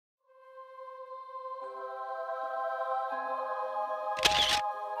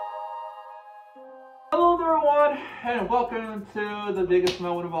everyone, and welcome to the biggest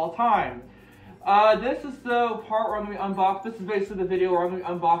moment of all time. This is the part where I'm going to unbox. This is basically the video where I'm going to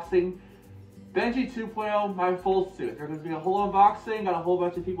be unboxing Benji 2.0, my full suit. There's going to be a whole unboxing, got a whole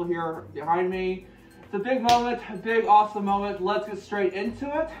bunch of people here behind me. It's a big moment, a big awesome moment. Let's get straight into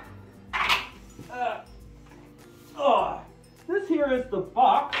it. This here is the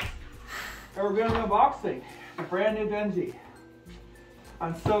box that we're going to be unboxing. A brand new Benji.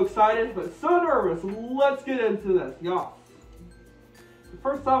 I'm so excited, but so nervous. Let's get into this, y'all.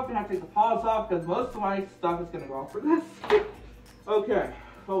 First off, I'm gonna have to take the paws off because most of my stuff is gonna go off for this. Okay.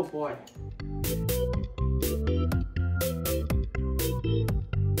 Oh boy.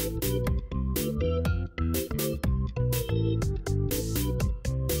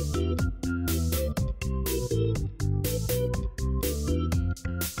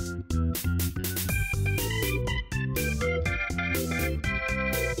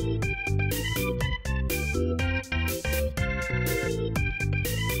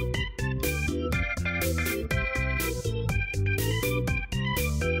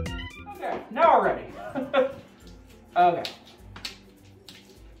 Now we're ready. Okay.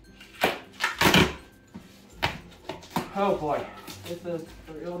 Oh boy, this is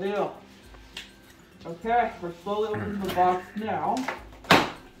the real deal. Okay, we're slowly opening the box now.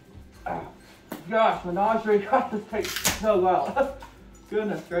 Oh, gosh, menagerie got this take so well.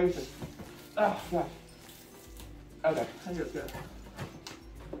 Goodness gracious. Oh gosh. Okay, I think it's good.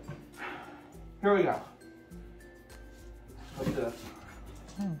 Here we go. Let's do this.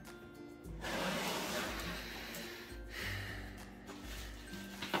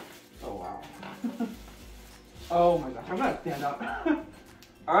 Oh my gosh, I'm gonna stand up.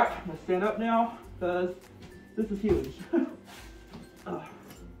 Alright, I'm gonna stand up now because this is huge.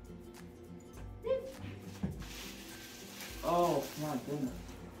 Oh my goodness.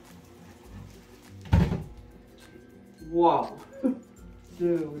 Wow.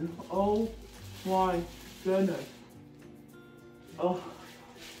 Dude, oh my goodness. Oh.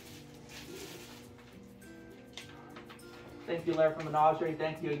 Thank you, Larry, from Menagerie.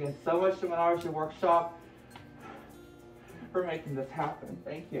 Thank you again so much to Menagerie Workshop for making this happen.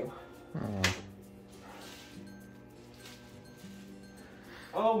 Thank you.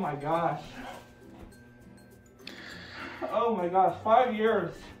 Oh my gosh. Oh my gosh, 5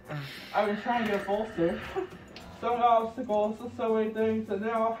 years. I've been trying to get a full suit. So many obstacles, so many things, and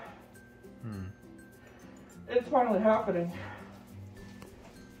now it's finally happening.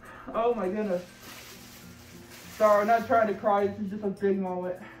 Oh my goodness. Sorry, I'm not trying to cry, this is just a big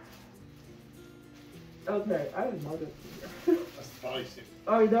moment. Okay, I didn't notice. That's spicy.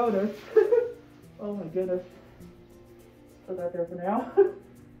 I noticed. Oh my goodness. Put that there for now.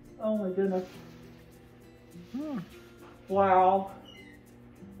 Oh my goodness. Wow.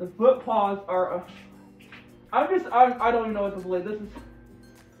 The foot paws are. I don't even know what to believe. This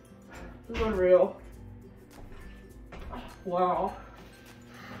is unreal. Wow.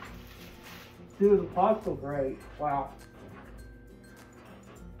 Dude, the paws feel great. Wow.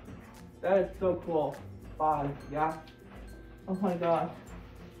 That is so cool. 5, yeah. Oh my gosh.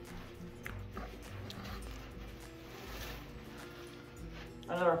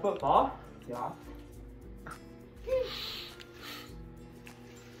 Another football. Yeah.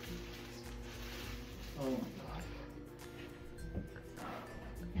 Oh my gosh.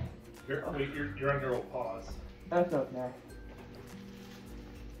 You're under a pause. That's okay.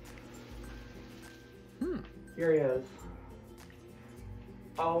 Here he is.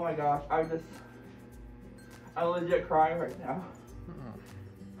 Oh my gosh, I'm legit crying right now.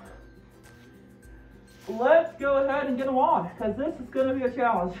 Let's go ahead and get him on, because this is going to be a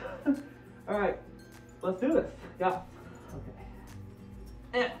challenge. Alright, let's do this. Yeah.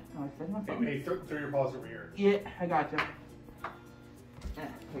 Okay. Hey, throw your paws over here. Yeah, I got you. Here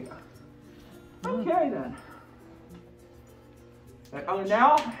we go. Okay then. Oh,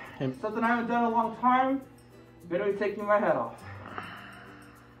 now, something I haven't done in a long time, I'm going to be taking my head off.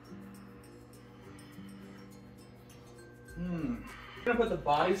 I'm gonna put the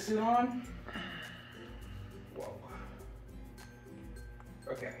bodysuit on. Whoa.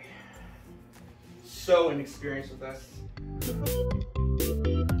 Okay. So inexperienced with this.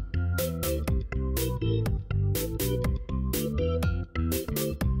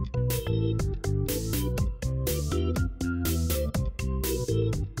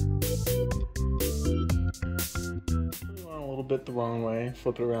 A little bit the wrong way.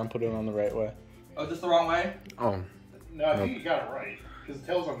 Flip it around, put it on the right way. Oh, just the wrong way? Oh. No, I think you got it right. Because the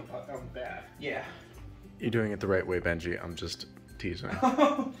tail's on the back. Yeah. You're doing it the right way, Benji. I'm just teasing.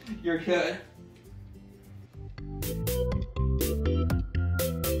 You're good.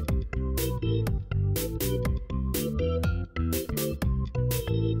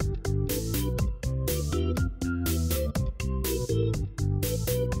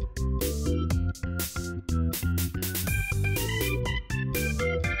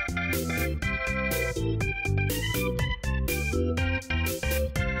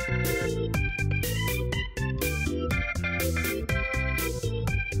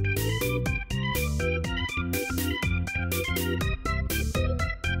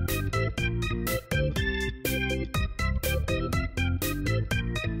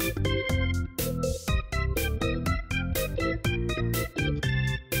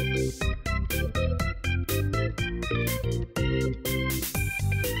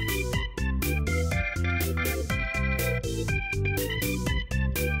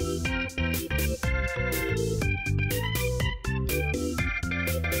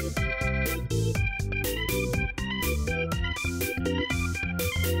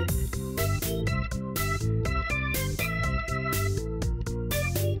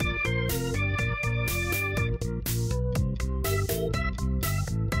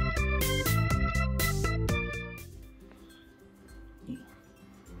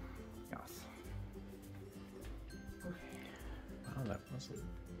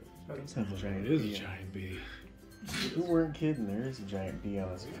 It have a giant It is a bee. giant bee. You weren't kidding. There is a giant bee on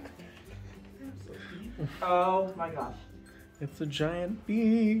this. Oh my gosh. It's a giant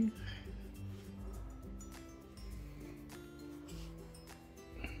bee.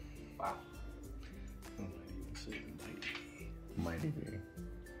 Wow. Mighty bee.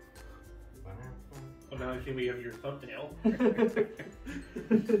 Well, now I think we have your thumbnail.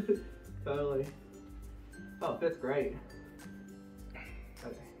 Totally. Oh, that's great.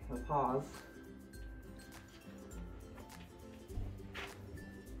 Okay, I'll pause.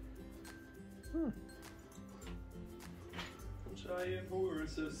 Giant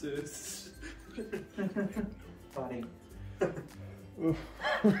horses. Funny.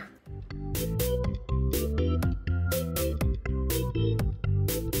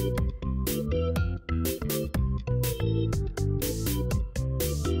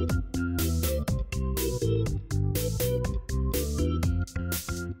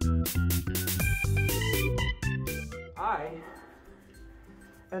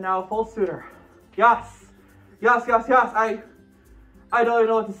 I am now a full suitor. Yes! Yes, yes, yes! I don't even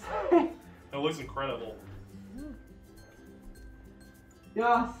know what to say. That looks incredible.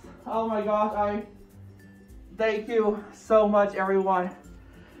 Yes! Oh my gosh, thank you so much, everyone.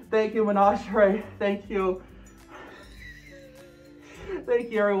 Thank you, Menagerie. Thank you.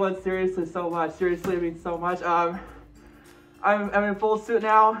 Thank you, everyone, seriously, so much. Seriously, it means so much. I'm in full suit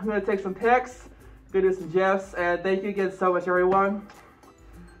now. I'm gonna take some pics, gonna do some gifs, and thank you again so much, everyone.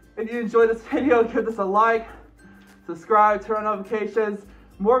 If you enjoyed this video, give this a like, subscribe, turn on notifications.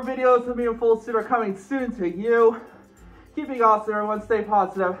 More videos of me in full suit are coming soon to you. Keep being awesome, everyone. Stay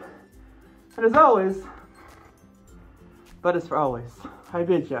positive. And as always, but as for always, I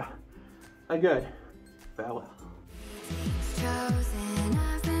bid you a good farewell.